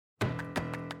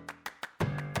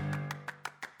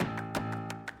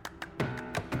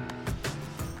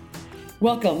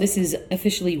Welcome. This is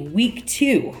officially week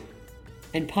 2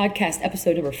 and podcast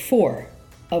episode number 4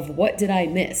 of What Did I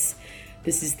Miss?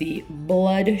 This is the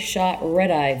bloodshot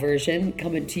red-eye version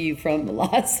coming to you from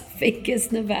Las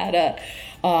Vegas, Nevada.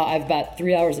 I've about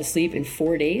 3 hours of sleep in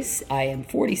 4 days. I am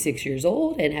 46 years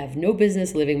old and have no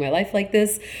business living my life like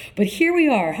this. But here we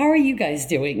are. How are you guys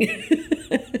doing?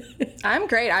 I'm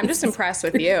great. I'm just impressed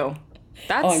with you.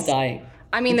 I'm dying.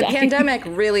 I mean, the pandemic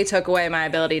really took away my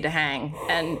ability to hang,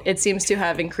 and it seems to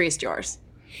have increased yours.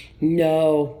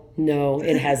 No,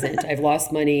 it hasn't. I've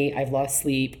lost money. I've lost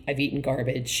sleep. I've eaten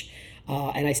garbage.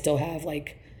 And I still have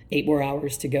like 8 more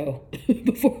hours to go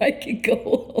before I can go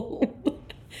home.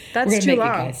 That's too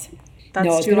long.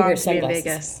 That's too long to be in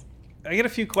Vegas. I get a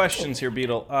few questions here,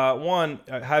 Beadle. One,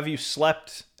 have you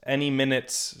slept any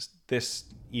minutes this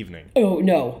evening? Oh,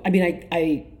 no. I mean,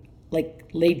 I like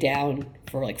laid down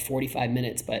for like 45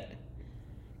 minutes, but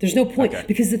there's no point. Okay.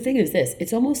 Because the thing is this,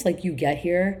 it's almost like you get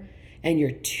here and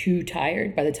you're too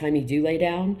tired by the time you do lay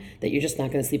down that you're just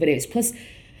not going to sleep anyways. Plus,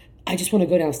 I just want to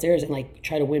go downstairs and like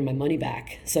try to win my money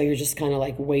back. So you're just kind of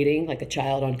like waiting like a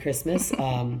child on Christmas.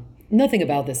 Nothing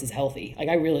about this is healthy. Like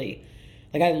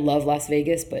I love Las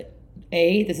Vegas, but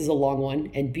A, this is a long one,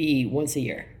 and B, once a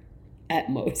year at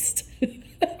most.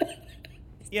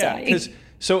 Yeah, because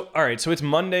all right, so it's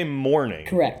Monday morning.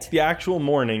 Correct. The actual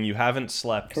morning, you haven't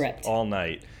slept Correct. all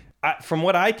night. From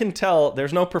what I can tell,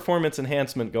 there's no performance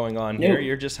enhancement going on here.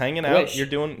 You're just hanging out. You're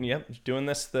doing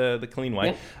this the clean way.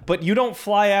 Yep. But you don't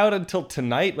fly out until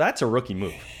tonight. That's a rookie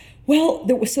move. Well,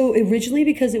 so originally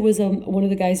because it was one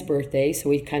of the guys' birthday, so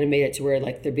we kind of made it to where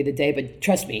like there'd be the day. But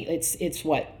trust me, it's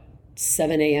what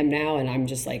 7 a.m. now, and I'm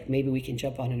just like maybe we can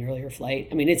jump on an earlier flight.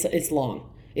 I mean, it's long.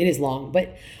 It is long,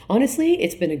 but honestly,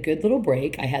 it's been a good little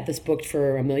break. I had this booked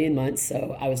for a million months,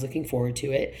 so I was looking forward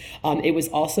to it. It was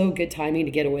also good timing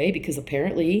to get away because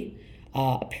apparently,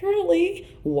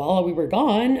 while we were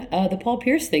gone, the Paul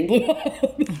Pierce thing blew up.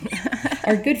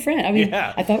 Our good friend. I mean,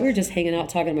 yeah. I thought we were just hanging out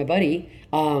talking to my buddy.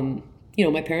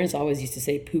 My parents always used to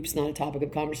say poop's not a topic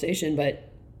of conversation, but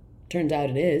turns out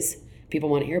it is. People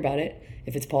want to hear about it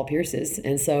if it's Paul Pierce's.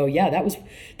 And so, yeah, that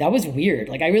was weird.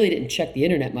 Like, I really didn't check the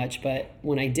internet much, but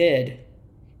when I did,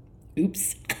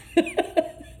 oops,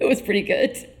 it was pretty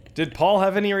good. Did Paul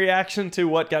have any reaction to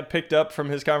what got picked up from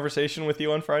his conversation with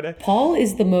you on Friday? Paul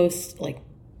is the most, like,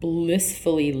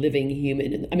 blissfully living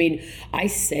human. I mean, I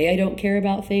say I don't care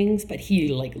about things, but he,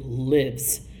 like,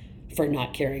 lives for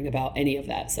not caring about any of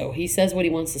that. So he says what he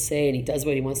wants to say, and he does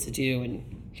what he wants to do,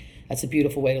 and that's a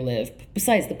beautiful way to live.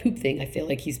 Besides the poop thing, I feel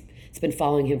like it's been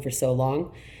following him for so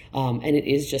long. And it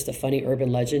is just a funny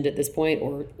urban legend at this point,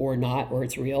 or not, or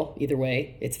it's real. Either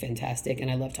way, it's fantastic, and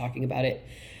I love talking about it.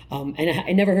 And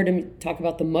I never heard him talk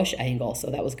about the mush angle, so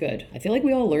that was good. I feel like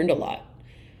we all learned a lot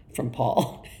from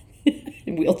Paul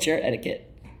in wheelchair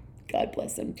etiquette. God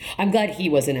bless him. I'm glad he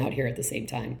wasn't out here at the same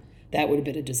time. That would have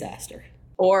been a disaster.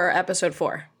 Or episode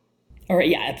 4. Or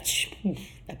yeah,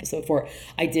 episode 4.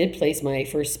 I did place my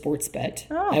first sports bet.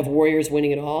 I have Warriors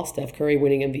winning it all, Steph Curry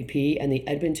winning MVP, and the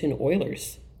Edmonton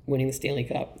Oilers winning the Stanley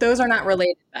Cup. Those are not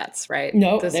related bets, right?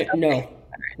 No, no.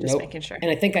 Just making sure.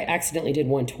 And I think I accidentally did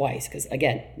one twice because,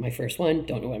 again, my first one,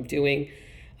 don't know what I'm doing.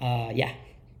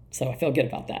 So I feel good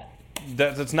about that.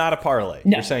 That's not a parlay.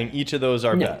 No. You're saying each of those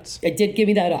are bets. It did give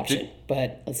me that option,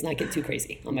 but let's not get too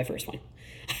crazy on my first one.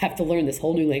 I have to learn this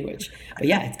whole new language. But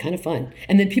yeah, it's kind of fun.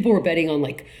 And then people were betting on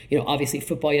obviously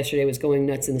football yesterday was going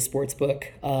nuts in the sports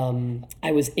book.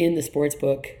 I was in the sports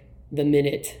book the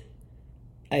minute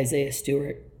Isaiah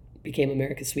Stewart became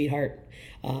America's sweetheart.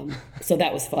 So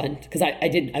that was fun because I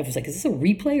was like, is this a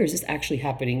replay or is this actually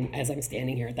happening as I'm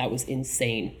standing here? That was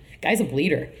insane. Guy's a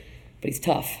bleeder, but he's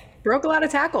tough. Broke a lot of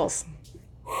tackles.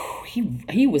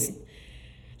 He was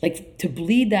like, to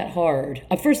bleed that hard.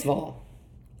 First of all,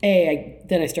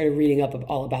 then I started reading up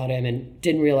all about him and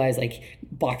didn't realize like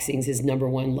boxing's his number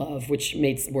one love, which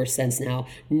makes more sense now.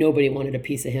 Nobody wanted a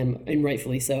piece of him, and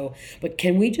rightfully so. But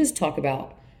can we just talk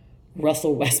about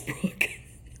Russell Westbrook?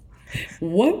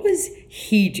 What was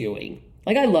he doing?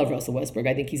 Like, I love Russell Westbrook.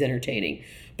 I think he's entertaining.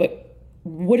 But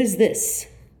what is this?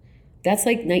 That's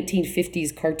like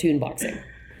 1950s cartoon boxing.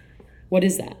 What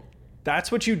is that?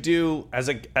 That's what you do as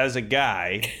a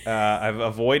guy. I've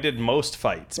avoided most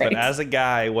fights, right. But as a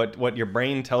guy, what your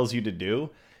brain tells you to do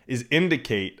is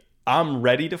indicate, I'm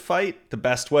ready to fight the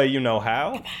best way you know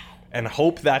how, and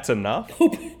hope that's enough.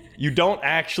 You don't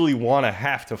actually want to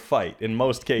have to fight in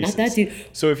most cases. Not that dude.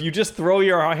 So if you just throw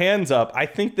your hands up, I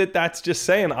think that's just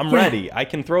saying, I'm ready. I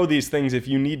can throw these things if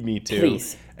you need me to.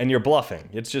 Please. And you're bluffing.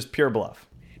 It's just pure bluff.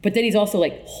 But then he's also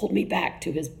like, hold me back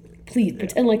to his Please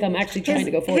pretend like I'm actually trying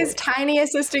to go forward. His tiny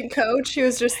assistant coach, who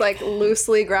was just like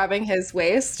loosely grabbing his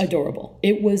waist. Adorable.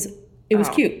 It was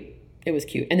cute. It was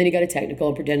cute. And then he got a technical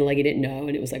and pretended like he didn't know,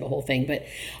 and it was like a whole thing. But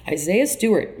Isaiah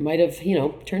Stewart might have,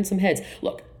 turned some heads.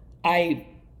 Look, I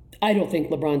don't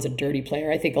think LeBron's a dirty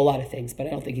player. I think a lot of things, but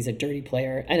I don't think he's a dirty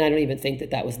player. And I don't even think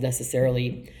that was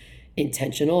necessarily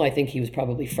intentional. I think he was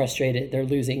probably frustrated. They're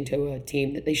losing to a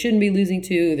team that they shouldn't be losing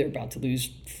to. They're about to lose,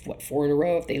 4 in a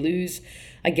row if they lose.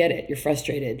 I get it. You're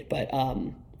frustrated. But,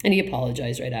 and he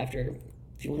apologized right after,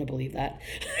 if you want to believe that.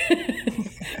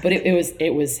 But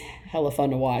it was hella fun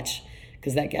to watch.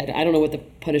 Because that guy, I don't know what the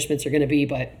punishments are going to be,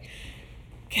 but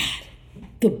God,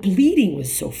 the bleeding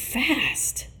was so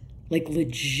fast. Like,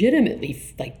 legitimately,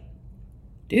 like,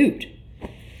 dude.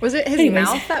 Was it his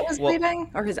mouth that was bleeding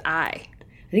or his eye?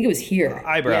 I think it was here.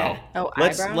 Eyebrow. Yeah. Oh,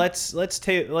 eyebrow. eyebrow.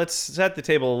 Let's set the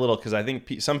table a little, because I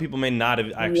think some people may not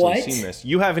have actually seen this.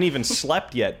 You haven't even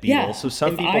slept yet, Beadle, Yeah. so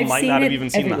some If people I've might seen not have it,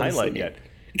 even seen the everyone's highlight seen yet.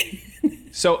 it.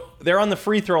 So they're on the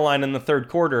free throw line in the third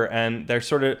quarter, and they're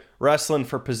sort of wrestling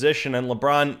for position. And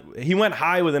LeBron, he went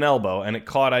high with an elbow, and it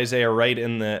caught Isaiah right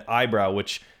in the eyebrow,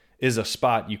 which is a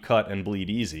spot you cut and bleed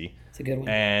easy. It's a good one.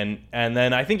 And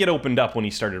then I think it opened up when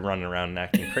he started running around and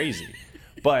acting crazy.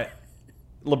 But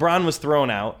LeBron was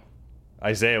thrown out.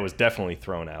 Isaiah was definitely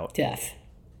thrown out. Death.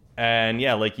 And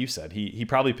yeah, like you said, he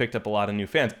probably picked up a lot of new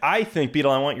fans. I think,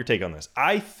 Beadle, I want your take on this.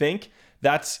 I think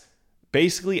that's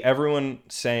basically everyone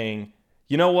saying,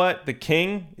 you know what? The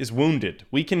king is wounded.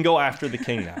 We can go after the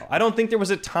king now. I don't think there was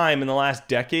a time in the last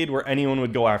decade where anyone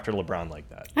would go after LeBron like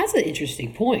that. That's an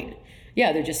interesting point.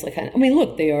 Yeah, they're just like I mean,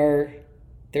 look, they're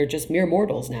just mere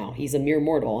mortals now. He's a mere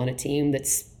mortal on a team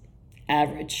that's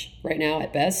average right now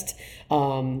at best,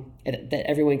 that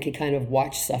everyone can kind of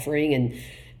watch suffering. And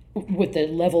with the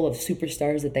level of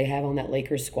superstars that they have on that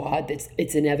Lakers squad,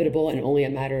 it's inevitable and only a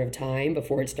matter of time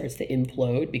before it starts to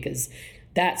implode, because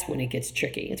that's when it gets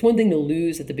tricky. It's one thing to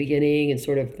lose at the beginning and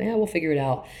sort of, we'll figure it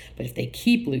out. But if they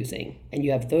keep losing and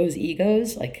you have those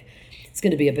egos, like, it's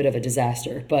going to be a bit of a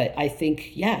disaster. But I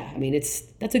think,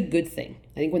 that's a good thing.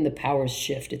 I think when the powers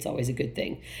shift, it's always a good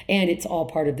thing. And it's all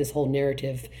part of this whole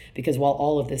narrative, because while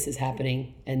all of this is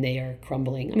happening and they are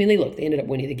crumbling, I mean, they ended up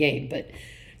winning the game, but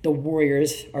the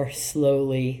Warriors are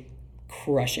slowly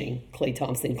crushing. Klay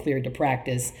Thompson cleared to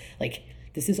practice. Like,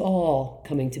 this is all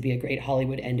coming to be a great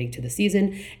Hollywood ending to the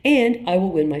season. And I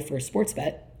will win my first sports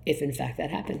bet if, in fact, that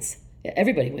happens.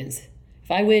 Everybody wins.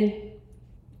 If I win,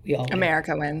 we all win.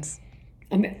 America wins.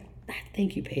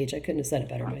 Thank you, Paige. I couldn't have said it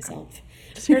better myself.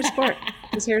 Just here to support.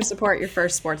 Just here to support your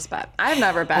first sports bet. I've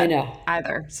never bet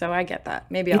either, so I get that.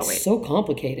 Maybe I'll wait. It's so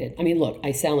complicated. I mean, look,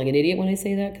 I sound like an idiot when I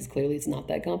say that, because clearly it's not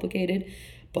that complicated.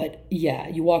 But yeah,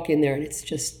 you walk in there and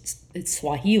it's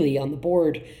Swahili on the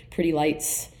board, pretty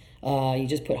lights. You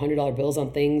just put $100 bills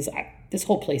on things. This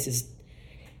whole place is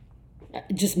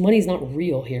just, money's not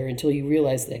real here until you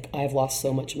realize that I've lost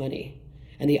so much money.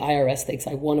 And the IRS thinks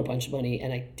I won a bunch of money,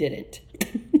 and I didn't.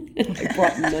 I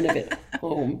brought none of it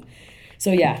home.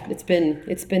 So yeah, it's been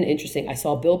interesting. I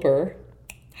saw Bill Burr,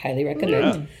 highly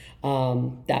recommend. Yeah.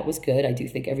 That was good. I do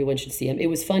think everyone should see him. It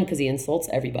was fun because he insults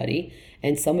everybody,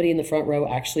 and somebody in the front row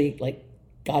actually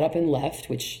got up and left,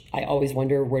 which I always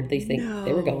wonder, where did they think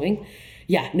they were going?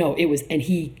 Yeah, no, it was, and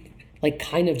he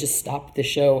kind of just stopped the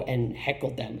show and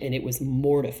heckled them, and it was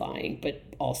mortifying, but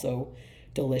also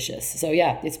delicious. So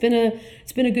yeah, it's been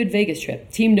a good Vegas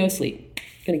trip. Team no sleep.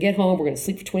 Gonna get home. We're gonna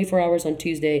sleep for 24 hours on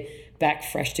Tuesday. Back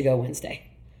fresh to go Wednesday.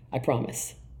 I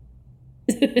promise.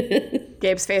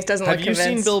 Gabe's face doesn't look convinced.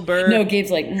 Have you seen Bill Burr? No, Gabe's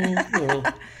like, no.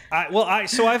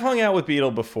 So I've hung out with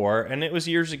Beadle before, and it was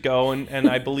years ago, and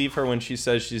I believe her when she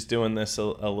says she's doing this a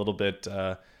little bit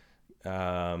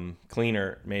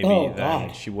cleaner maybe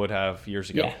than she would have years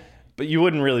ago. Yeah. But you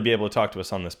wouldn't really be able to talk to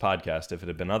us on this podcast if it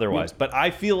had been otherwise. But I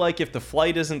feel like if the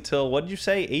flight isn't till, what did you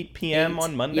say, 8 p.m.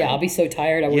 on Monday? Yeah, I'll be so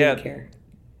tired I wouldn't care.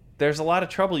 There's a lot of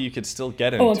trouble you could still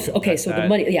get into. Okay, so the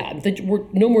money, we're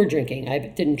no more drinking. I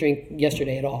didn't drink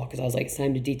yesterday at all because I was like, it's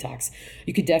time to detox.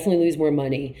 You could definitely lose more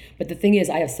money. But the thing is,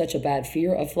 I have such a bad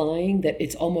fear of flying that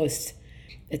it's almost,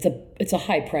 it's a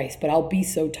high price, but I'll be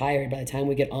so tired by the time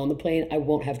we get on the plane, I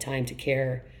won't have time to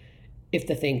care if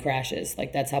the thing crashes.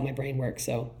 Like, that's how my brain works.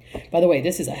 So, by the way,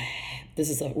 this is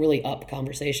a really up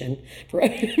conversation for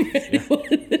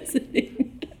anyone listening.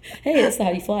 Hey, that's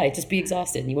how you fly. Just be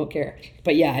exhausted and you won't care.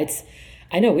 But yeah,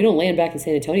 I know we don't land back in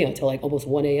San Antonio until like almost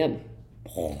 1 a.m.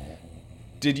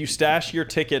 Did you stash your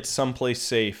tickets someplace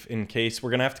safe in case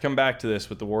we're going to have to come back to this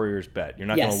with the Warriors bet? You're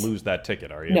not going to lose that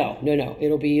ticket, are you? No.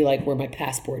 It'll be like where my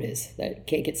passport is. That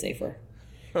can't get safer.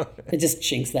 It just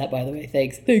chinks that, by the way.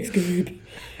 Thanks, Gabe.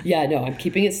 Yeah, no, I'm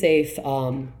keeping it safe.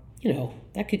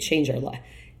 that could change our life.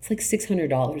 It's like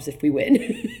 $600 if we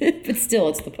win, but still,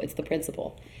 it's the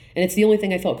principle, and it's the only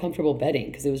thing I felt comfortable betting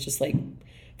because it was just like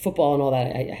football and all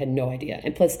that. I had no idea,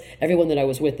 and plus everyone that I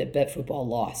was with that bet football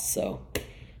lost, so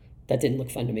that didn't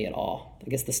look fun to me at all. I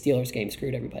guess the Steelers game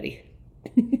screwed everybody.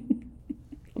 I'm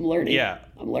learning. Yeah,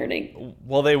 I'm learning.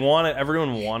 Well,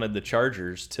 everyone wanted the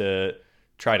Chargers to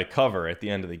try to cover at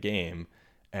the end of the game.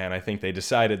 And I think they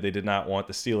decided they did not want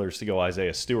the Steelers to go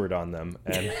Isaiah Stewart on them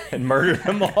and murder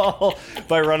them all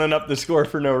by running up the score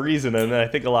for no reason. And I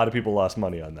think a lot of people lost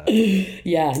money on that.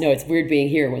 Yeah, no, it's weird being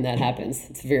here when that happens.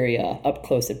 It's very up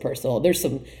close and personal. There's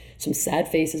some sad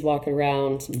faces walking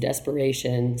around, some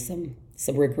desperation, some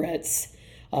regrets,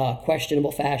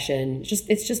 questionable fashion.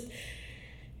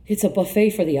 It's a buffet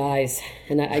for the eyes.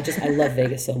 And I love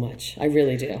Vegas so much. I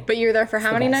really do. But you were there for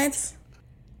how many nights?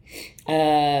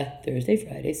 Thursday,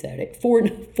 Friday, Saturday. Four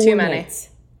too many. Nights.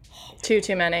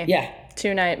 Too many. Yeah.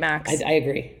 2 night max. I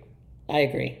agree.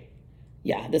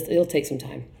 Yeah, it'll take some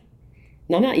time.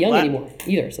 And I'm not young anymore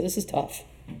either, so this is tough.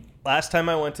 Last time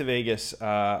I went to Vegas,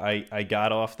 I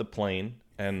got off the plane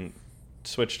and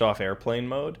switched off airplane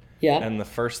mode. Yeah. And the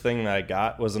first thing that I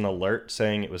got was an alert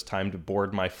saying it was time to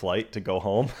board my flight to go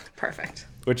home. Perfect.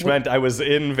 Which meant I was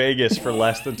in Vegas for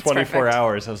less than 24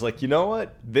 hours. I was like, you know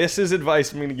what? This is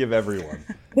advice I'm going to give everyone.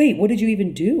 Wait, what did you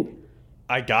even do?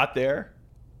 I got there.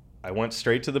 I went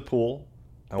straight to the pool.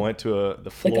 I went to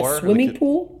the floor. Like a swimming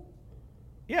pool?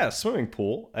 Yeah, a swimming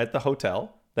pool at the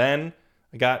hotel. Then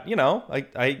I got,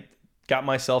 I got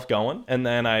myself going. And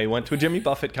then I went to a Jimmy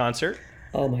Buffett concert.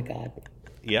 Oh, my God.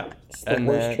 Yeah. It's the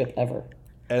worst trip ever.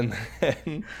 And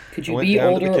then could you be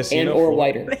older and or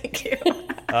whiter? Thank you.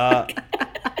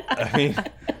 I mean,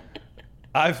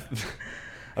 I've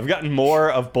gotten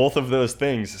more of both of those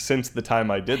things since the time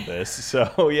I did this.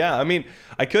 So yeah, I mean,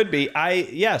 I could be.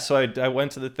 So I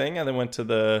went to the thing and then went to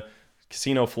the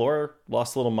casino floor,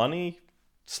 lost a little money,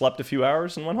 slept a few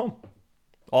hours, and went home.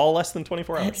 All less than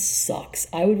 24 hours. That sucks.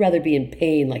 I would rather be in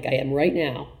pain like I am right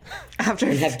now and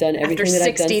have done everything that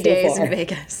I've done so far. 60 days in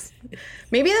Vegas.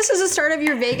 Maybe this is the start of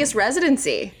your Vegas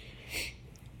residency.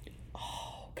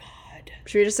 Oh, God.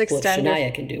 Should we just extend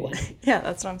Shania can do one. Yeah,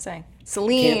 that's what I'm saying.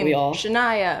 Celine, Can't we all?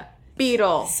 Shania,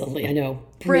 Beadle. Celine, I know.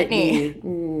 Britney.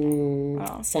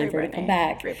 It's time for her to come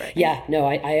back. Free Britney. Yeah, no,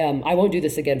 I won't do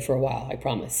this again for a while. I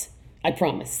promise.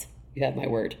 You have my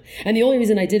word. And the only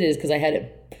reason I did it is because I had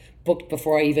it booked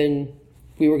before we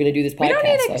were going to do this podcast. We don't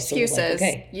need so excuses. Sort of like,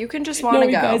 okay. You can just want to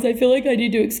go. No, guys, I feel like I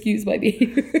need to excuse my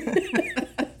behavior.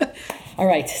 All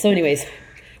right. So anyways,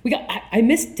 did I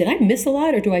miss a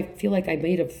lot, or do I feel like I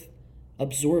may have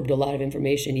absorbed a lot of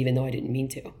information even though I didn't mean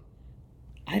to?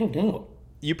 I don't know.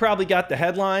 You probably got the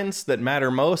headlines that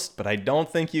matter most, but I don't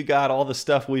think you got all the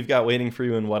stuff we've got waiting for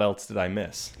you and what else did I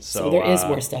miss. So there is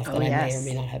more stuff that I may or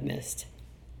may not have missed.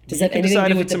 Does that have anything to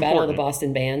do with the Battle of the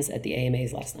Boston Bands at the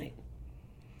AMAs last night?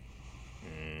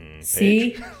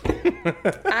 See?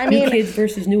 I mean, New Kids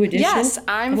versus New Edition? Yes,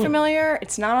 I'm familiar.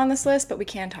 It's not on this list, but we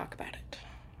can talk about it.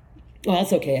 Well,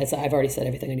 that's okay. I've already said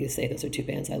everything I need to say. Those are two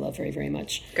bands I love very, very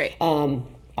much. Great. All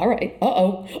right.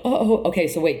 Okay,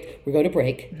 so wait. We go to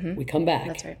break. Mm-hmm. We come back.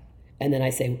 That's right. And then I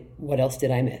say, what else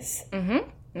did I miss? Mm-hmm.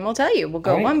 And we'll tell you. We'll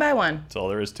go one by one. That's all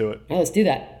there is to it. Well, let's do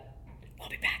that. We'll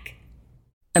be back.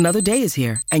 Another day is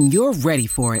here, and you're ready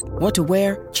for it. What to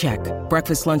wear? Check.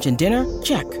 Breakfast, lunch, and dinner?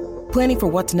 Check. Planning for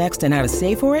what's next and how to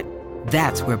save for it?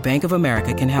 That's where Bank of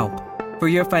America can help. For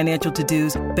your financial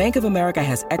to-dos, Bank of America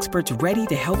has experts ready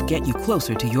to help get you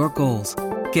closer to your goals.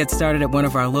 Get started at one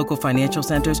of our local financial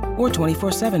centers or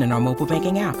 24/7 in our mobile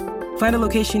banking app. Find a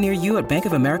location near you at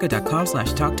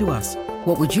bankofamerica.com/talktous.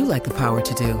 What would you like the power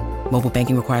to do? Mobile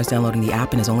banking requires downloading the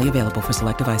app and is only available for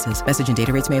select devices. Message and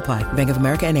data rates may apply. Bank of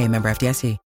America N.A., member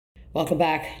FDIC. Welcome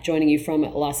back. Joining you from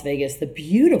Las Vegas, the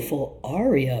beautiful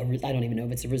Aria. I don't even know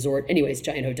if it's a resort. Anyways,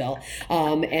 giant hotel.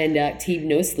 And Team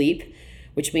No Sleep,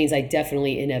 which means I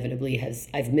definitely, inevitably,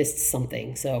 I've missed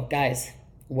something. So, guys,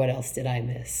 what else did I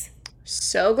miss?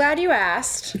 So glad you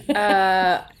asked,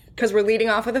 because we're leading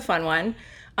off with a fun one.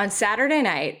 On Saturday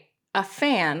night, a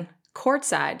fan,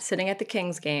 courtside, sitting at the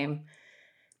Kings game,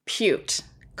 puked,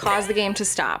 caused the game to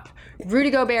stop.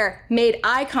 Rudy Gobert made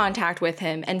eye contact with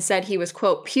him and said he was,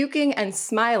 quote, puking and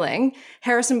smiling.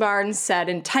 Harrison Barnes said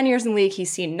in 10 years in the league,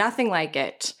 he's seen nothing like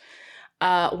it.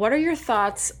 What are your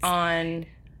thoughts on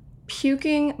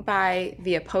puking by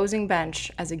the opposing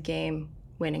bench as a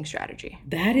game-winning strategy?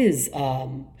 That is,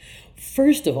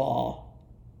 first of all,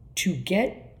 to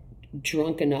get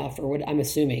drunk enough, or what I'm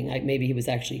assuming, maybe he was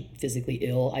actually physically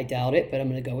ill. I doubt it, but I'm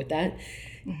going to go with that.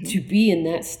 Mm-hmm. To be in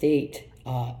that state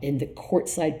in the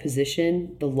courtside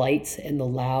position, the lights and the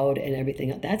loud and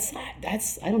everything. That's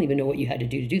I don't even know what you had to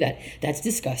do that. That's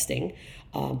disgusting.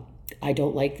 I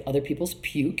don't like other people's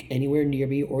puke anywhere near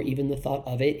me or even the thought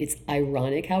of it. It's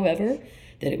ironic, however,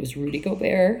 that it was Rudy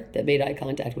Gobert that made eye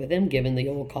contact with him, given the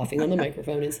old coughing on the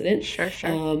microphone incident. Sure.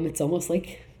 It's almost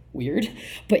like weird.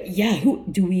 But yeah, who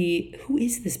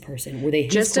is this person? Were they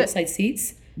his courtside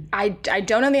seats? I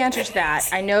don't know the answer to that.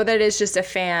 I know that it's just a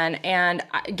fan, and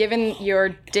given your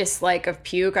dislike of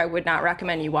puke, I would not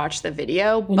recommend you watch the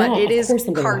video. But no, it is it's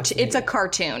a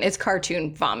cartoon. It's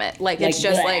cartoon vomit. Like it's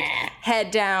just like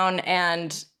head down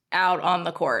and out on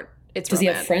the court. Does he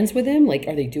have friends with him? Like,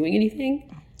 are they doing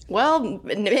anything? Well,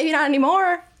 maybe not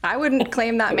anymore. I wouldn't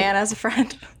claim that man as a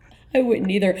friend. I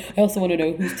wouldn't either. I also want to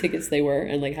know whose tickets they were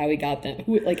and like how he got them.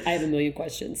 I have a million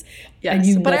questions. Yes, and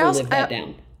you but never lived that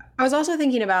down. I was also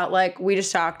thinking about, like we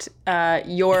just talked,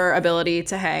 your ability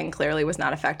to hang clearly was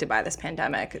not affected by this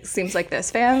pandemic. It seems like this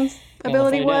fan's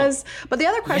ability was. But the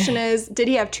other question is, did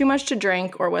he have too much to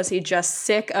drink, or was he just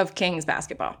sick of Kings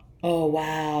basketball? Oh,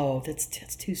 wow. That's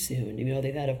too soon. You know,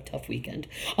 they've had a tough weekend.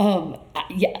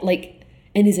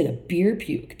 And is it a beer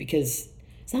puke? Because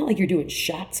it's not like you're doing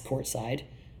shots courtside.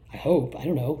 I hope. I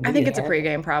don't know. I think it's a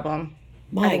pregame problem.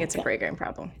 I think it's a pregame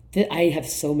problem. I have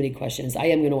so many questions. I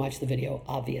am going to watch the video,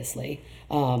 obviously.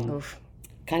 Kind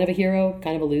of a hero,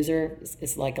 kind of a loser.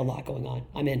 It's like a lot going on.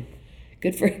 I'm in.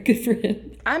 Good for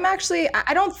him. I'm actually,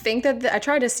 I don't think that, I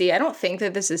tried to see, I don't think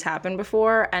that this has happened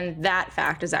before. And that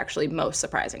fact is actually most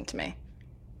surprising to me.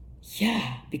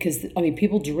 Yeah, because,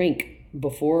 people drink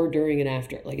before, during, and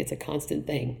after. Like, it's a constant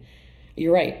thing.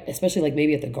 You're right, especially like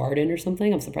maybe at the Garden or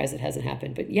something. I'm surprised it hasn't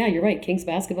happened. But yeah, you're right. Kings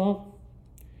basketball,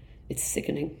 it's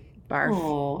sickening. Barf.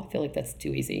 Oh, I feel like that's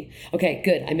too easy. Okay,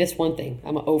 good. I missed one thing.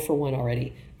 I'm 0 for 1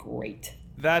 already. Great.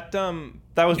 That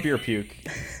was beer puke,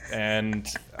 and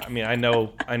I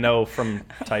know from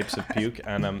types of puke,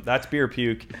 and that's beer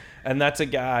puke, and that's a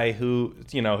guy who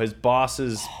his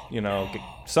bosses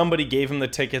somebody gave him the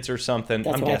tickets or something.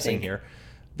 I'm guessing here.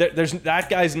 There's that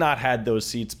guy's not had those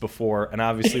seats before, and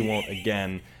obviously won't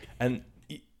again. And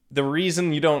the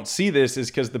reason you don't see this is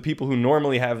because the people who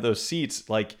normally have those seats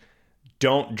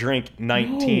don't drink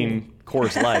 19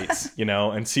 Coors Lights,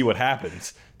 and see what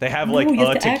happens. They have a you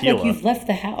have to tequila. Act like you've left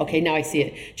the house. Okay, now I see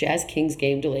it. Jazz Kings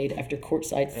game delayed after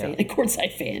courtside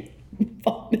fan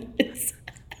vomits.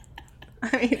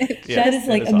 That is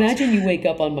imagine awesome. You wake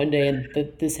up on Monday and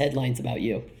this headline's about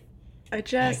you. I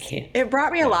can't. It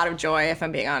brought me a lot of joy, if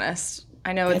I'm being honest.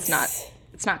 I know it's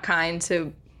not kind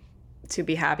to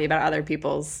be happy about other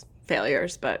people's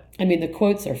failures, but the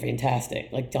quotes are fantastic.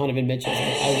 Like Donovan Mitchell's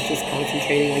like, I was just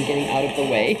concentrating on getting out of the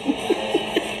way.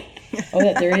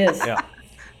 There he is. Yeah.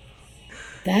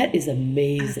 That is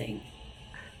amazing.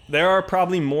 There are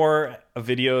probably more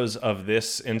videos of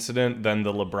this incident than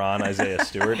the LeBron Isaiah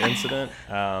Stewart incident.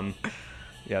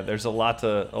 There's a lot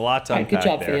to unpack. Good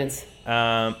job, there. fans.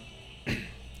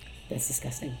 That's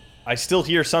disgusting. I still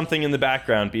hear something in the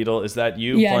background, Beadle. Is that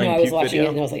you playing I was puke watching video? it,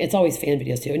 and I was like, it's always fan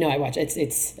videos too. No, I watch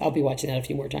it. I'll be watching that a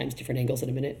few more times, different angles in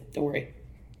a minute. Don't worry.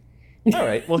 All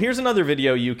right. Well, here's another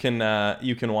video you can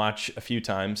watch a few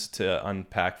times to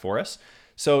unpack for us.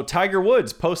 So Tiger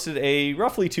Woods posted a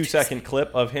roughly 2-second clip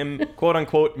of him, quote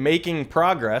unquote, making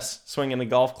progress, swinging a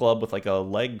golf club with a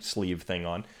leg sleeve thing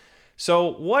on.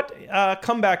 So what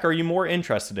comeback are you more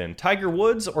interested in, Tiger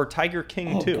Woods or Tiger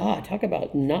King 2? Oh God, talk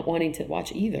about not wanting to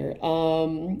watch either.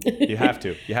 You have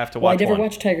to watch. I never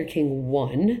watched Tiger King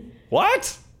 1.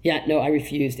 What? Yeah, no, I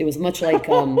refused. It was much like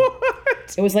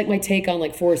it was like my take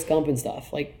on Forrest Gump and stuff.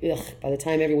 By the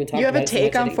time everyone talked about it, you have a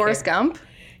take on Forrest Gump?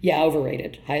 Yeah,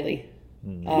 overrated, highly.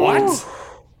 What?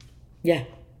 Yeah.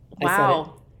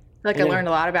 Wow. I learned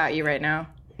a lot about you right now.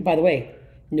 By the way,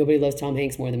 nobody loves Tom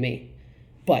Hanks more than me.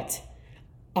 But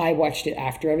I watched it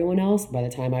after everyone else. By the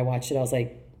time I watched it, I was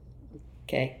like,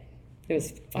 okay. It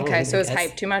was fine. Okay, so is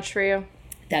hype too much for you?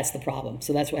 That's the problem.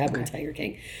 So that's what happened with Tiger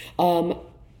King.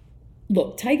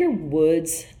 Look, Tiger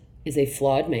Woods is a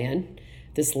flawed man.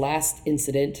 This last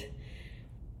incident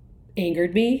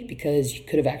angered me because you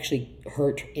could have actually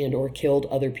hurt and or killed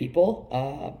other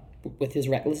people with his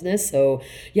recklessness. So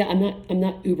yeah, I'm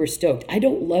not uber stoked. I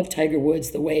don't love Tiger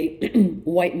Woods the way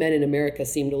white men in America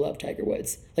seem to love Tiger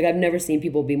Woods. I've never seen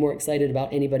people be more excited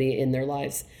about anybody in their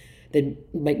lives than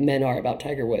men are about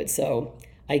Tiger Woods. So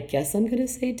I guess I'm gonna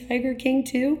say Tiger King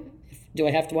 2. Do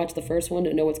I have to watch the first one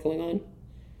to know what's going on?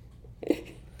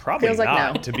 Probably Feels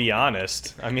not, no. To be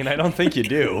honest. I don't think you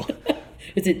do.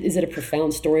 Is it a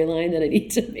profound storyline that I need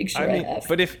to make sure I have?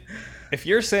 But if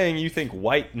you're saying you think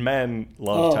white men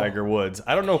love Tiger Woods,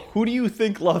 I don't know, who do you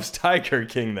think loves Tiger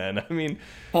King then?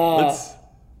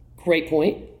 Great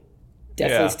point.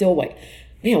 Definitely Yeah. still white.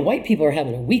 Man, white people are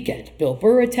having a weekend. Bill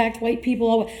Burr attacked white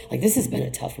people. Like, this has been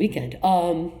a tough weekend.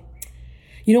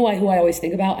 You know who I always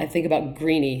think about? I think about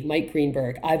Greenie, Mike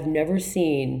Greenberg. I've never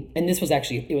seen, and this was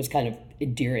actually, it was kind of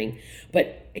endearing,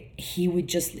 but he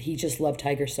just loved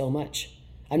Tiger so much.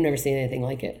 I've never seen anything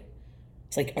like it.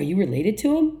 It's like, are you related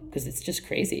to him? Because it's just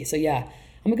crazy. So yeah,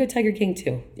 I'm gonna go Tiger King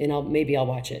too, and maybe I'll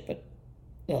watch it, but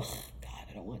ugh, God,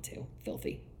 I don't want to.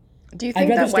 Filthy. Do you think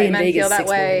that stay white in men Vegas feel that 6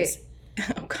 more way? days.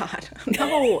 Oh God,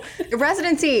 no!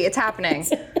 Residency, it's happening.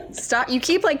 Stop! You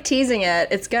keep like teasing it.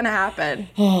 It's gonna happen.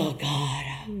 Oh God.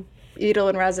 Beadle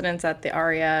in residence at the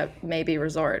Aria maybe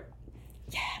resort.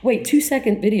 Wait,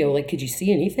 2-second video. Like, could you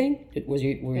see anything? Were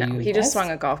you No, he impressed? just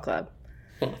swung a golf club.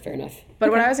 Oh, fair enough. But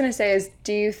what I was gonna say is,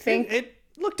 do you think? It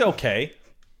looked okay.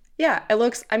 Yeah, it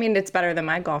looks. I mean, it's better than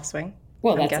my golf swing.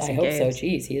 Well, I'm I guessing hope so. Gabe's.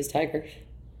 Jeez, he is Tiger.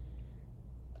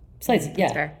 Besides,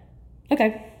 yeah. Fair.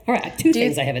 Okay. All right. Two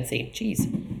things I haven't seen. Jeez.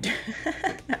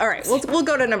 All right, we'll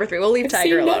go to number 3. We'll leave I've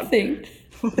Tiger seen alone. nothing.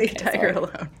 We'll leave Tiger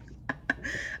alone.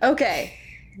 Okay,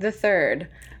 the third.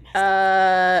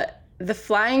 The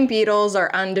Flying Beatles are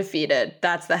undefeated.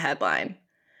 That's the headline.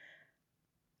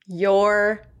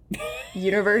 Your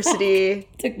University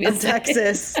Took me a of second.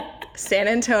 Texas, San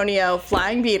Antonio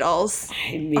Flying Beatles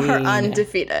I mean, are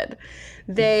undefeated.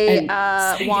 They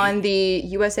exciting. won the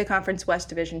USA Conference West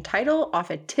Division title off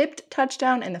a tipped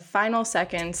touchdown in the final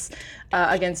seconds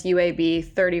against UAB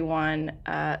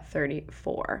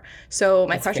 31-34. So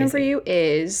my question for crazy. you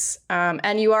is, and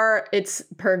it's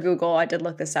per Google, I did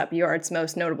look this up, you are its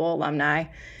most notable alumni,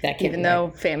 That can't even be though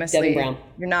right. famously Devin Brown.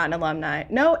 you're not an alumni.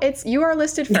 No, you are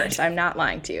listed first. I'm not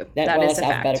lying to you. well, That is that's a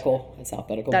fact. alphabetical. That's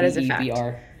alphabetical. That is a fact.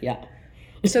 BEBR. Yeah.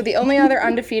 So the only other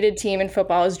undefeated team in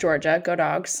football is Georgia. Go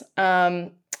Dogs.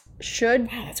 Should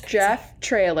that's crazy. Jeff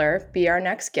Trailer be our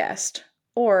next guest,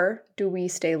 or do we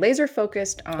stay laser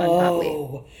focused on Bob Lee?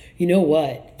 Oh, you know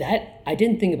what? I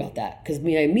didn't think about that because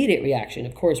my immediate reaction,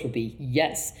 of course, would be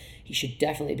yes, he should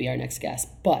definitely be our next guest.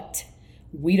 But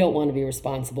we don't want to be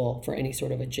responsible for any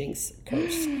sort of a jinx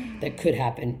curse that could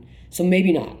happen. So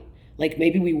maybe not. Like,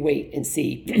 maybe we wait and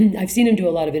see. I've seen him do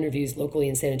a lot of interviews locally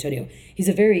in San Antonio. He's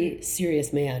a very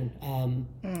serious man,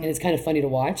 and it's kind of funny to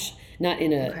watch. Not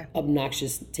in a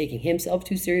obnoxious, taking himself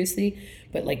too seriously,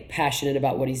 but like passionate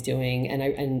about what he's doing.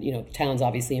 And you know, Towns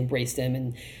obviously embraced him,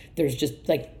 and there's just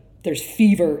there's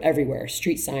fever everywhere.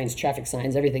 Street signs, traffic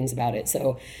signs, everything's about it.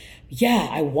 So, yeah,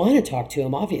 I want to talk to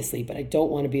him, obviously, but I don't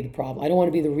want to be the problem. I don't want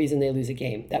to be the reason they lose a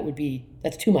game.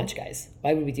 That's too much, guys.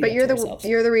 Why would we do that to ourselves?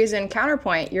 You're the reason.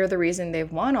 Counterpoint. You're the reason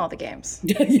they've won all the games.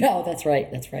 Yeah, that's right.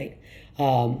 That's right.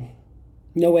 No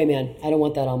way, man. I don't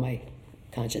want that on my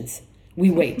conscience. We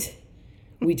wait.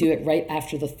 We do it right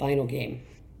after the final game.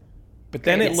 But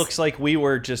then it Yes. looks like we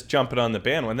were just jumping on the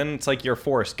bandwagon. Then it's like your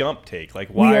Forrest Gump take. Like,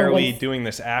 why are we doing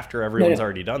this after everyone's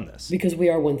already done this? Because we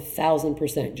are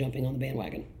 1,000% jumping on the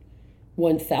bandwagon.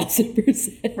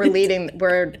 1,000%. We're leading.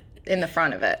 We're in the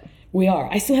front of it. We are.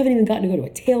 I still haven't even gotten to go to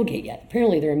a tailgate yet.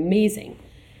 Apparently, they're amazing.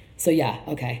 So yeah,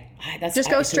 okay.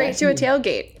 Just go straight to a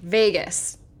tailgate.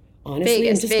 Vegas. Honestly,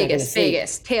 I'm Vegas. just not gonna Vegas. sleep.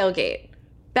 Vegas. Tailgate.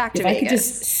 Back to If I Vegas. could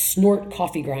just snort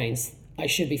coffee grinds, I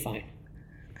should be fine.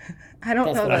 I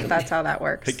don't know what that I that's how that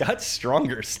works. They got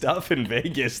stronger stuff in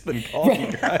Vegas than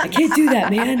coffee I can't do that,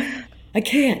 man. I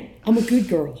can't. I'm a good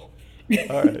girl.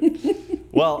 All right.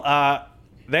 Well,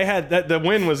 they had the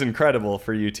win was incredible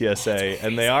for UTSA,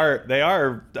 and they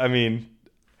are. I mean,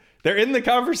 they're in the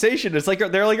conversation. It's like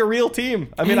they're like a real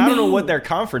team. I mean, I don't know what their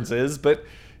conference is, but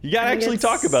you got to actually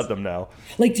talk about them now.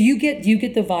 Like, do you get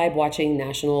the vibe watching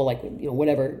national, like, you know,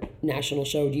 whatever national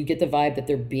show? Do you get the vibe that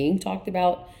they're being talked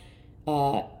about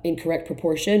in correct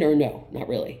proportion, or no, not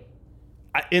really?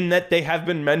 In that they have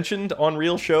been mentioned on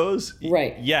real shows,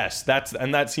 Right. Yes,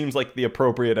 that seems like the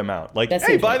appropriate amount. Like, That hey,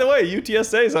 seems by right. the way,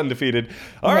 UTSA is undefeated.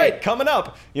 All right, coming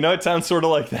up. You know, it sounds sort of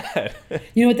like that.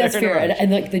 You know what? That's They're in a fair. rush.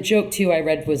 And like the joke too, I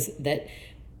read was that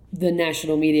the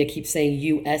national media keeps saying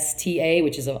USTA,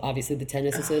 which is obviously the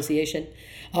Tennis Association,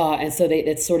 and so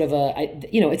it's sort of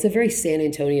it's a very San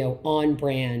Antonio on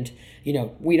brand. You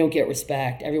know, we don't get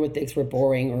respect. Everyone thinks we're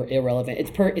boring or irrelevant.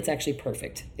 It's actually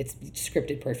perfect. It's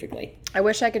scripted perfectly. I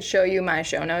wish I could show you my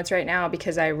show notes right now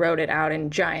because I wrote it out in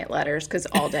giant letters because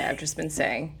all day I've just been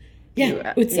saying.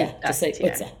 Yeah, Utsa. Just say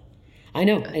Utsa. I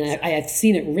know, and I have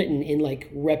seen it written in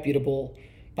like reputable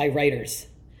by writers,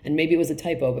 and maybe it was a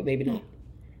typo, but maybe not.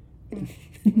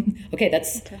 Okay,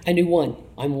 I knew one.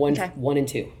 I'm one and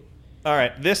two. All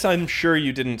right, this I'm sure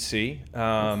you didn't see.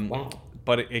 Wow.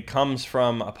 But it comes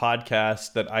from a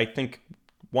podcast that I think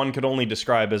one could only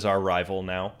describe as our rival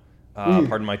now.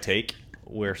 Pardon my take.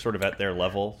 we're sort of at their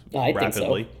level I think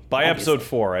rapidly. so. By Obviously. episode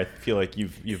 4, I feel like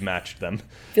you've matched them.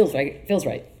 Feels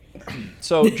right.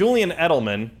 So Julian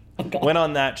Edelman God. went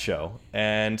on that show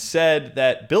and said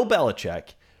that Bill Belichick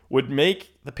would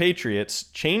make the Patriots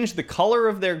change the color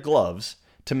of their gloves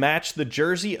to match the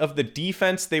jersey of the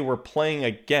defense they were playing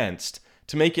against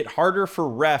to make it harder for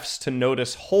refs to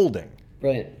notice holding.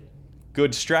 Brilliant.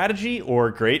 Good strategy or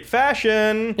great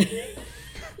fashion?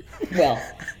 Well,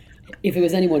 if it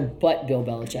was anyone but Bill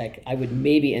Belichick, I would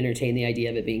maybe entertain the idea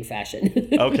of it being fashion.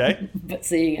 Okay. But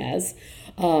seeing as,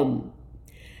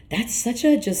 that's such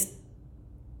a just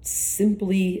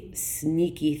simply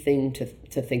sneaky thing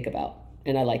to think about.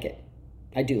 And I like it.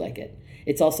 I do like it.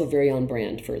 It's also very on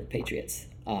brand for the Patriots.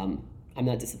 I'm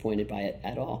not disappointed by it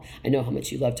at all. I know how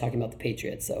much you love talking about the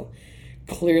Patriots, so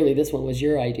clearly this one was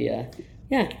your idea.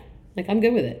 Yeah, like I'm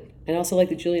good with it. And I also like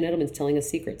that Julian Edelman's telling us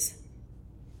secrets.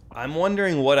 I'm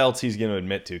wondering what else he's going to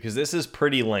admit to, because this is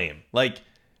pretty lame. Like,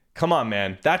 come on,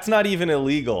 man. That's not even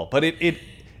illegal, but it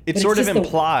sort of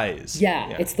implies.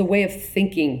 Yeah, it's the way of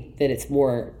thinking that it's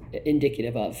more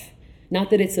indicative of. Not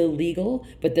that it's illegal,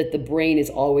 but that the brain is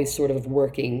always sort of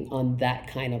working on that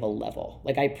kind of a level.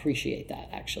 Like, I appreciate that,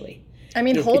 actually. I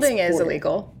mean, holding is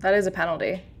illegal. That is a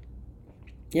penalty.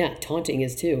 Yeah, taunting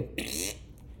is too.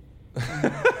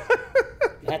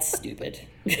 That's stupid.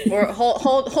 Or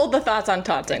hold the thoughts on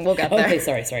taunting. We'll get there. Okay,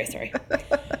 sorry.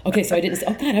 Okay, so I didn't say,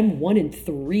 oh God, I'm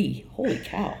 1-3. Holy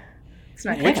cow. It's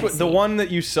not The one that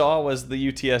you saw was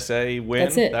the UTSA win?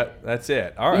 That's it. That's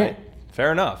it. All right. Yeah.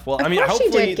 Fair enough. Well, Of I mean, course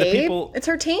hopefully she did, the Gabe. people... It's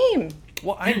her team.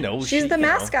 Well, I know. She's the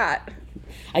mascot.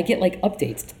 I get like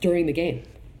updates during the game.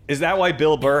 Is that why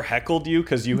Bill Burr heckled you?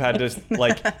 Because you had to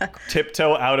like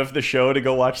tiptoe out of the show to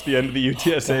go watch the end of the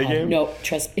UTSA game? No,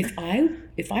 trust. If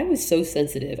I was so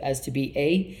sensitive as to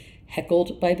be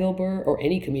heckled by Bill Burr or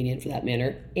any comedian for that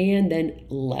matter, and then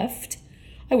left,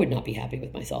 I would not be happy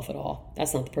with myself at all.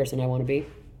 That's not the person I want to be,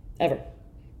 ever.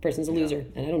 Person's a loser,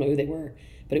 and I don't know who they were,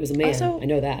 but it was a man. Also, I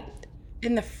know that.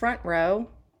 In the front row,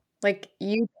 like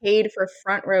you paid for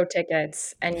front row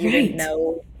tickets and you didn't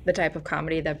know the type of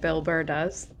comedy that Bill Burr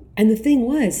does. And the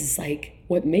thing is like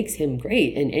what makes him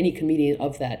great, and any comedian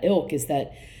of that ilk, is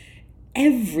that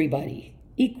everybody,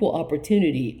 equal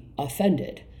opportunity,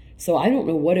 offended. So I don't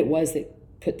know what it was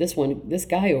that put this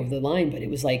guy over the line, but it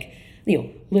was like,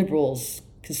 liberals,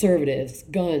 conservatives,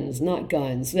 guns, not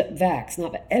guns, vax,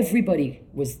 not, everybody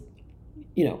was,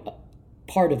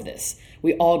 part of this.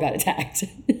 We all got attacked.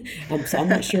 So I'm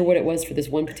not sure what it was for this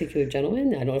one particular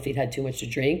gentleman. I don't know if he'd had too much to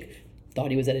drink,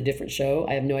 thought he was at a different show.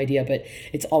 I have no idea, but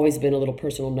it's always been a little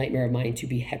personal nightmare of mine to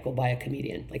be heckled by a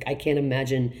comedian. Like, I can't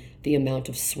imagine the amount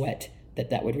of sweat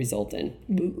that would result in.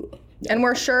 No. And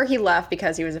we're sure he left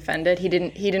because he was offended. He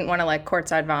didn't want to like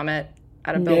courtside vomit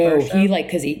at a Bill No, Burr show. he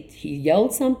because he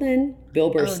yelled something. Bill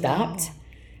Burr stopped,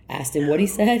 asked him what he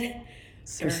said,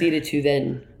 proceeded to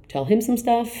then tell him some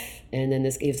stuff, and then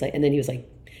he was like,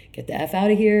 "Get the F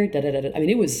out of here!" Da, da, da, da. I mean,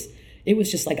 it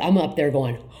was just like I'm up there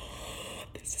going, oh,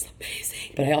 "This is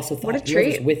amazing," but I also thought, what a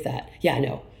treat. whoever's with that, yeah, I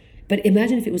know. But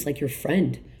imagine if it was like your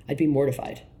friend. I'd be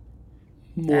mortified.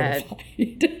 No,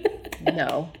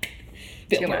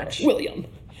 Bill too Burr, much. William.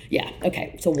 Yeah.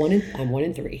 Okay. So I'm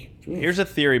 1-3. Here's a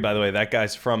theory, by the way. That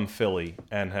guy's from Philly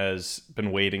and has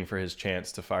been waiting for his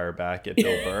chance to fire back at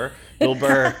Bill Burr. Bill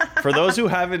Burr, for those who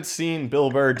haven't seen Bill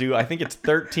Burr do, I think it's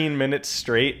 13 minutes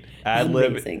straight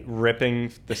ad-lib Amazing.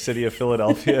 ripping the city of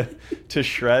Philadelphia to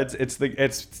shreds.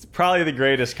 It's probably the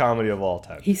greatest comedy of all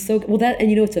time. He's so well that, and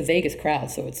it's a Vegas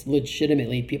crowd, so it's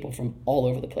legitimately people from all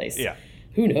over the place. Yeah.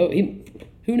 Who knows?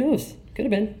 Who knows? Could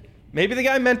have been. Maybe the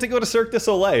guy meant to go to Cirque du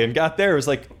Soleil and got there. It was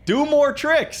like, do more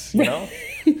tricks, you know?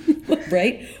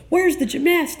 Right? Where's the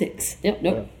gymnastics?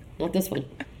 Nope, not this one.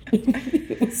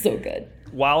 It was so good.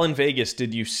 While in Vegas,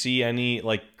 did you see any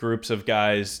like groups of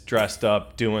guys dressed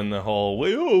up doing the whole,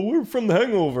 we're from The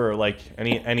Hangover, like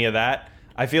any of that?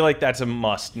 I feel like that's a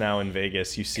must now in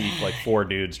Vegas. You see like 4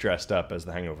 dudes dressed up as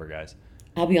the Hangover guys.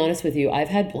 I'll be honest with you. I've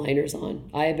had blinders on.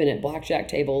 I have been at blackjack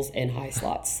tables and high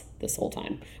slots this whole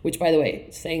time, which, by the way,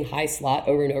 saying high slot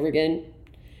over and over again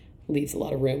leaves a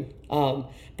lot of room.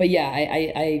 But yeah,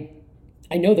 I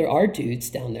know there are dudes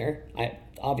down there,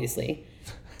 obviously,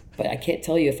 but I can't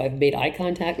tell you if I've made eye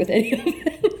contact with any of them.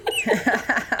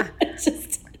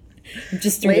 I'm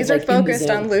just sort of, laser like, in the focused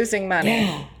zone. on losing money.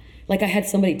 Yeah. Like I had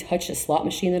somebody touch a slot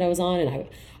machine that I was on, and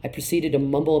I proceeded to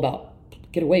mumble about,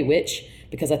 "Get away, witch,"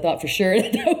 because I thought for sure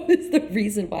that was the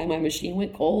reason why my machine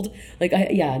went cold. Like,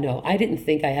 I didn't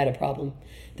think I had a problem.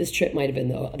 This trip might have been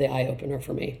the eye-opener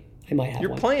for me. I might have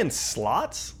You're one. playing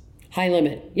slots? High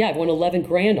limit. Yeah, I've won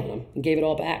 $11,000 on them and gave it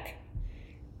all back.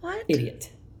 What?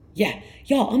 Idiot. Yeah.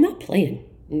 Y'all, I'm not playing,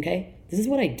 okay? This is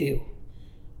what I do.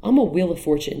 I'm a Wheel of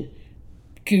Fortune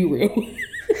guru.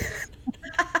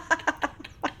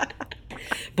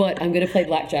 But I'm going to play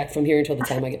blackjack from here until the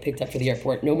time I get picked up for the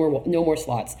airport. No more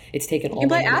slots. It's taken all You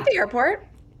my play money. at the airport,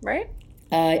 right?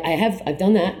 I've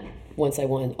done that once. I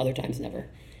won, other times never.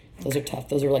 Those are tough.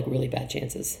 Those are like really bad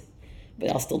chances,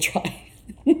 but I'll still try.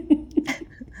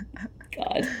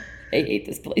 God, I hate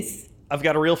this place. I've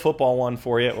got a real football one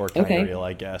for you, or kind Okay. of real,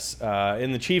 I guess.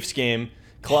 In the Chiefs game,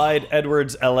 Clyde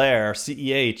Edwards-Helaire,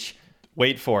 CEH,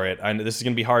 wait for it. I know this is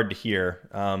going to be hard to hear.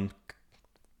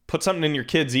 Put something in your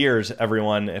kids' ears,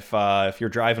 everyone, if you're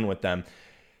driving with them.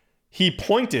 He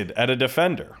pointed at a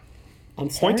defender. I'm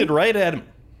sorry. Pointed right at him,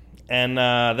 and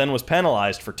then was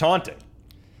penalized for taunting.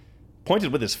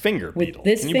 Pointed with his finger, With Beadle.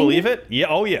 this Can you finger? believe it? Yeah,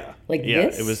 oh yeah. Like yeah,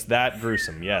 this? It was that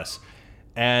gruesome, yes.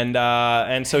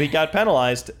 And so he got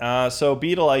penalized. So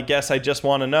Beadle, I guess I just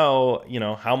want to know,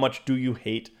 how much do you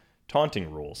hate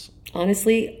taunting rules?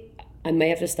 Honestly, I may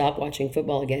have to stop watching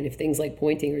football again if things like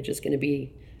pointing are just going to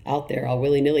be out there all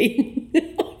willy-nilly.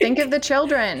 Think of the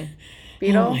children,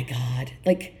 Beadle. Oh my God.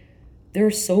 Like, there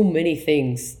are so many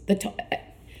things.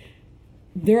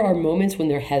 There are moments when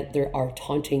there are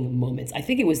taunting moments. I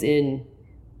think it was the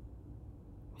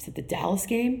Dallas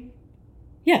game?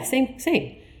 Yeah, same.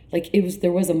 Like,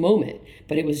 there was a moment,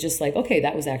 but it was just like, okay,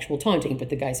 that was actual taunting, but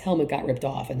the guy's helmet got ripped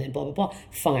off and then blah, blah, blah.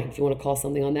 Fine. If you want to call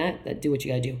something on that, do what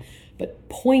you got to do. But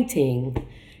pointing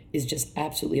is just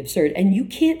absolutely absurd. And you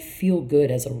can't feel good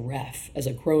as a ref, as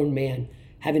a grown man,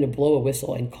 having to blow a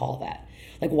whistle and call that.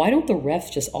 Like, why don't the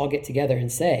refs just all get together and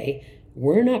say,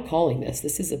 we're not calling this.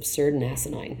 This is absurd and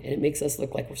asinine, and it makes us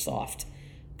look like we're soft.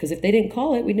 Because if they didn't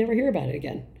call it, we'd never hear about it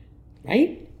again.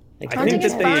 Right? Like, Taunting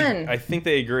is fun. I think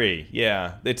they agree.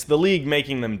 Yeah, it's the league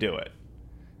making them do it.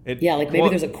 Yeah, like maybe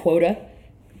there's a quota.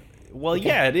 Well,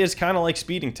 yeah, it is kind of like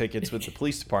speeding tickets with the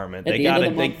police department. At They the got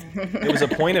end it. of the month. It was a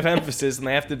point of emphasis, and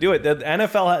they have to do it. The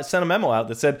NFL sent a memo out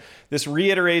that said this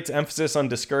reiterates emphasis on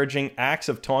discouraging acts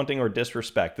of taunting or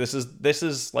disrespect. This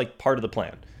is like part of the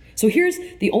plan. So here's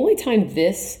the only time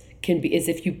this can be is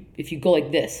if you go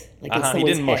like this, like in He someone's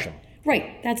didn't mush head. him.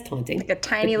 Right, that's taunting. Like a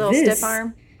tiny But little this, stiff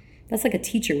arm. That's like a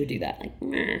teacher would do that. Like,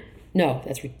 meh. No,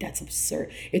 that's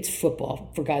absurd. It's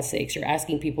football, for God's sakes. You're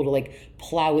asking people to like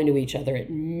plow into each other at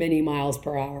many miles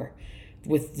per hour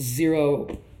with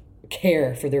zero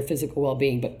care for their physical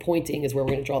well-being. But pointing is where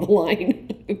we're going to draw the line.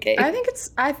 Okay. I think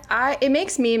it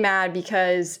makes me mad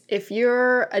because if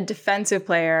you're a defensive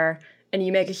player and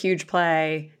you make a huge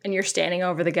play and you're standing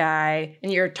over the guy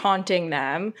and you're taunting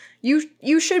them,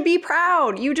 you should be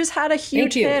proud. You just had a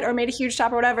huge hit or made a huge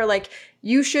stop or whatever. Like,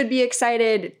 you should be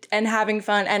excited and having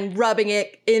fun and rubbing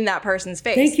it in that person's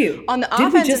face. Thank you. On the Didn't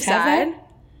offensive we just have side, that?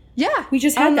 yeah. We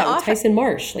just had that with Tyson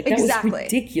Marsh. Like, that Exactly. was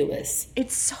ridiculous.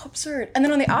 It's so absurd. And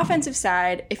then on the offensive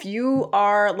side, if you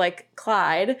are like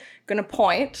Clyde, gonna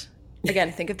point,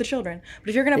 again, think of the children, but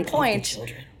if you're gonna point,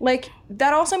 like,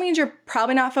 that also means you're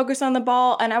probably not focused on the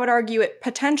ball, and I would argue it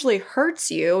potentially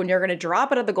hurts you, and you're gonna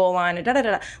drop it at the goal line, and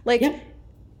da-da-da-da. Like, Yep.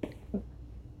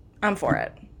 I'm for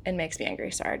it. It makes me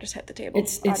angry. Sorry, I just hit the table.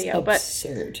 It's Audio,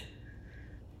 absurd.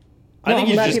 I think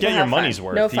you let just people get your have fun. money's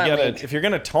worth. No You fun gotta, league. if you're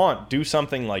gonna taunt, do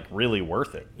something like really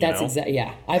worth it. You That's know? exactly,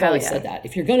 yeah. I've Hell always yeah. said that.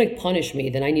 If you're going to punish me,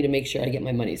 then I need to make sure I get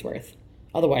my money's worth.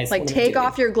 Otherwise, like, what am I take doing?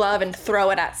 off your glove and throw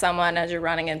it at someone as you're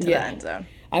running into the end zone.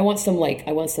 I want some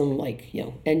NWO,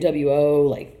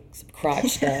 like some crotch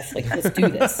stuff. Like, let's do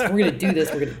this. We're going to do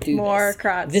this. We're going to do More this.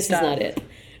 crotch This stuff. is not it.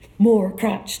 More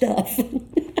crotch stuff.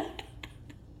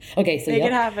 Okay, so Make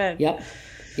it happen. Yep.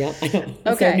 I know.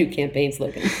 That's our Okay. new campaign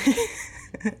slogan.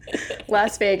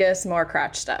 Las Vegas, more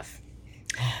crotch stuff.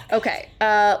 Okay,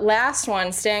 last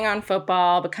one, staying on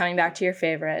football, but coming back to your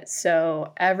favorite.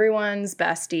 So everyone's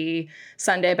bestie,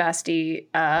 Sunday bestie,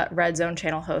 Red Zone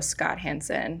channel host Scott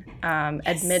Hansen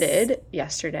admitted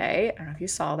yesterday, I don't know if you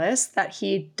saw this, that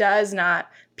he does not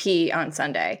pee on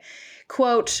Sunday.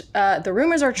 Quote, the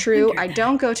rumors are true. I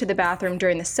don't go to the bathroom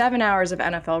during the 7 hours of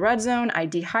NFL Red Zone. I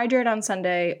dehydrate on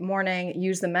Sunday morning,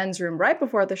 use the men's room right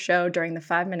before the show during the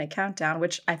 5-minute countdown,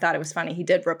 which I thought it was funny. He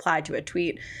did reply to a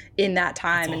tweet in that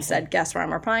time and said, guess where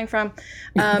I'm replying from.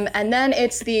 And then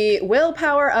it's the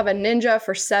willpower of a ninja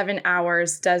for 7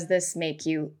 hours. Does this make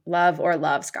you love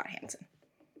Scott Hansen?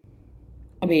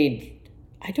 I mean,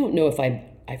 I don't know if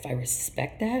I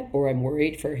respect that or I'm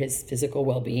worried for his physical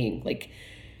well-being. Like,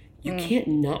 you can't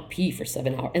not pee for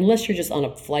 7 hours unless you're just on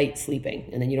a flight sleeping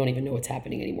and then you don't even know what's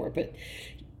happening anymore. But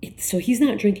so he's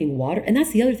not drinking water. And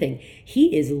that's the other thing.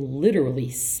 He is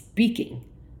literally speaking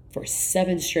for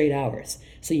 7 straight hours.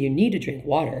 So you need to drink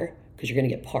water because you're going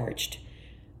to get parched.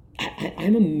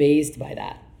 I'm amazed by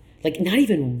that. Like, not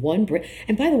even one break.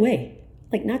 And by the way,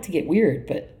 like, not to get weird,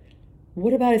 but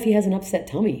what about if he has an upset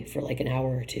tummy for like an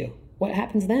hour or two? What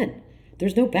happens then?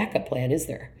 There's no backup plan, is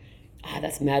there?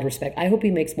 That's mad respect. I hope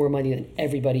he makes more money than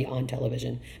everybody on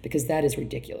television, because that is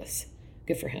ridiculous.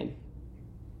 Good for him.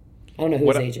 I don't know who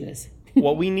his agent is.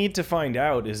 What we need to find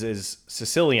out is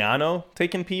Siciliano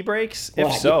taking pee breaks?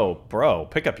 If so, bro,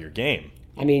 pick up your game.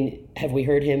 I mean, have we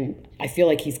heard him? I feel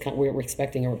like we're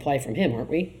expecting a reply from him, aren't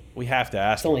we? We have to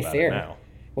ask him about it now.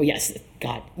 Well, yes.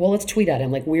 God. Well, let's tweet at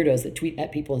him like weirdos that tweet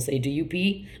at people and say, "Do you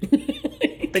pee?"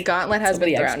 The gauntlet has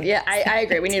been thrown. Yeah, I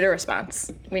agree. We need a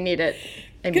response. We need it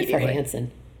immediately. Good for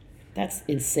Hansen. That's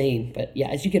insane. But yeah,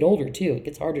 as you get older too, it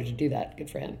gets harder to do that. Good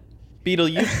for him. Beadle,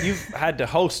 you've had to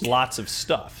host lots of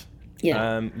stuff.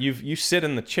 Yeah. You sit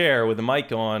in the chair with the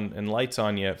mic on and lights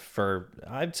on you for,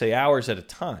 I'd say, hours at a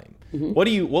time. Mm-hmm.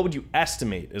 What would you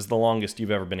estimate is the longest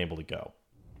you've ever been able to go?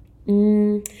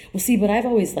 Well, see, but I've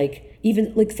always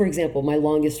even for example, my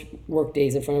longest work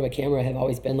days in front of a camera have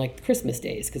always been like Christmas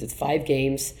days, because it's 5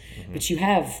 games, but you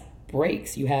have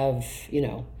breaks. You have,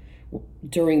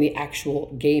 during the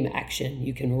actual game action,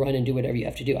 you can run and do whatever you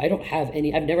have to do.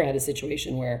 I've never had a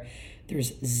situation where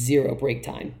there's 0 break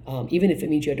time, even if it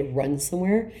means you had to run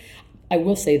somewhere. I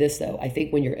will say this though, I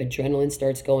think when your adrenaline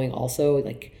starts going also,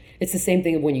 like, it's the same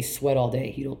thing of when you sweat all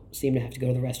day, you don't seem to have to go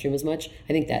to the restroom as much.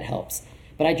 I think that helps.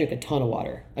 But I drink a ton of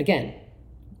water. Again,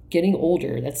 getting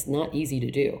older, that's not easy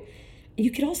to do. You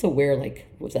could also wear, like,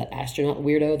 what's that astronaut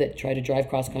weirdo that tried to drive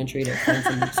cross country to find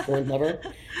some scorned lover?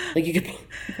 Like, you could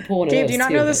pull one of those. Dave, do you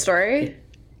not know the story?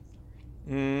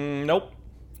 Nope.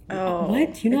 Oh,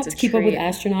 what? You not have to keep up with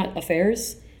astronaut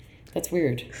affairs? That's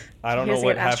weird. I don't know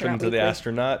what happened to the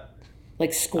astronaut.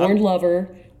 Like, scorned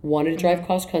lover, wanted to drive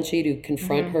cross country to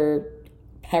confront her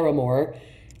paramour.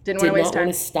 Did not want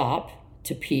to stop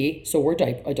to pee, so we're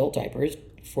adult diapers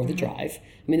for the drive.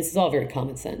 I mean, this is all very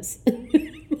common sense.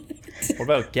 What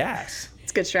about gas?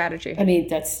 It's good strategy. I mean,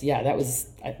 that's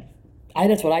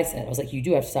what I said. I was like, you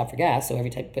do have to stop for gas, so every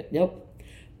time, but nope.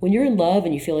 When you're in love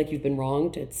and you feel like you've been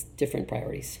wronged, it's different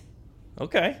priorities.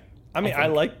 Okay. I mean, I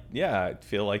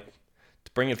feel like,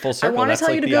 to bring it full circle, I want to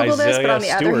tell you to Google this, but on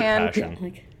the other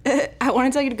hand, I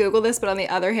want to tell you to Google this, but on the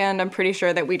other hand, I'm pretty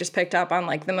sure that we just picked up on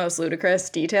like the most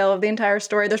ludicrous detail of the entire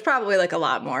story. There's probably like a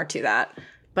lot more to that,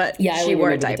 but she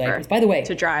wore a diaper. By the way,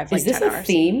 to drive like 10 hours. Is this a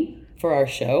theme for our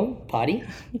show? Potty?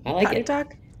 I like potty it.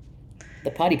 Talk?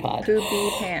 The potty pod. Poopy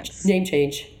pants. Name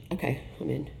change. Okay, I'm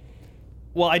in.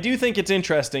 Well, I do think it's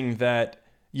interesting that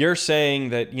you're saying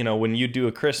that, when you do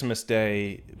a Christmas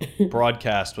Day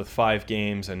broadcast with 5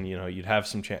 games and, you'd have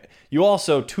some chance. You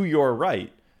also, to your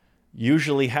right,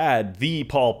 usually had the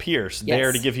Paul Pierce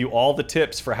there to give you all the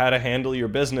tips for how to handle your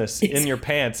business in your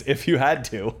pants if you had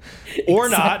to. Or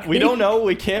not. We don't know.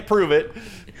 We can't prove it.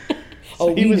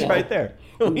 So he was right there.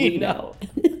 We know.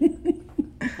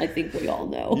 I think we all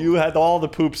know. You had all the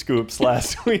poop scoops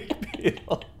last week,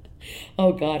 Beadle.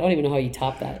 Oh, God. I don't even know how you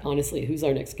top that. Honestly, who's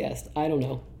our next guest? I don't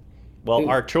know. Well,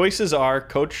 our choices are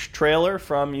Coach Trailer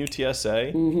from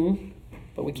UTSA. Mm-hmm.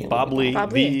 But we can't. Bob Lee.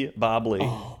 The Bob Lee.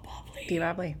 Oh, Bob Lee. The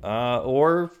Bob Lee.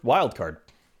 Or Wildcard.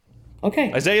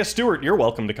 Okay. Isaiah Stewart, you're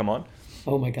welcome to come on.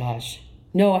 Oh, my gosh.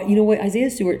 No, you know what? Isaiah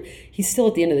Stewart, he's still,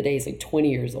 at the end of the day, he's like 20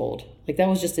 years old. Like, that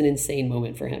was just an insane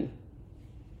moment for him.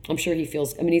 I'm sure he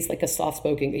feels, he's like a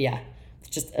soft-spoken, it's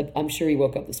just, I'm sure he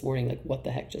woke up this morning like, what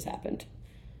the heck just happened?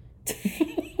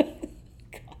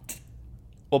 God.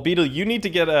 Well, Beadle, you need to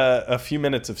get a few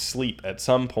minutes of sleep at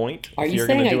some point. Are if you you're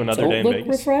saying gonna do I another don't day in look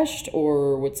Vegas. refreshed,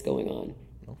 or what's going on?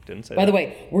 No, didn't say By that. the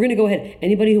way, we're going to go ahead.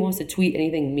 Anybody who wants to tweet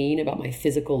anything mean about my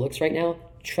physical looks right now,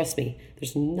 trust me,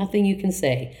 there's nothing you can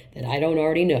say that I don't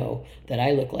already know that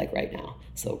I look like right now.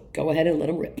 So go ahead and let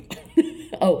them rip.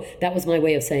 Oh, that was my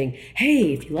way of saying,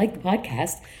 hey, if you like the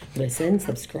podcast, listen,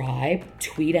 subscribe,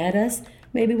 tweet at us.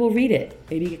 Maybe we'll read it.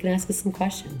 Maybe you can ask us some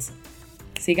questions.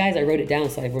 See, guys, I wrote it down,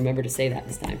 so I remember to say that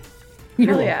this time.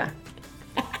 Hell yeah.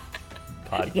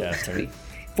 Podcaster.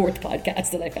 4th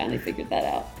podcast that I finally figured that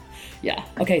out. Yeah.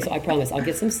 Okay, so I promise I'll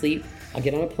get some sleep. I'll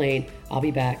get on a plane. I'll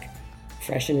be back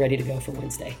fresh and ready to go for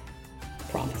Wednesday.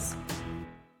 Promise.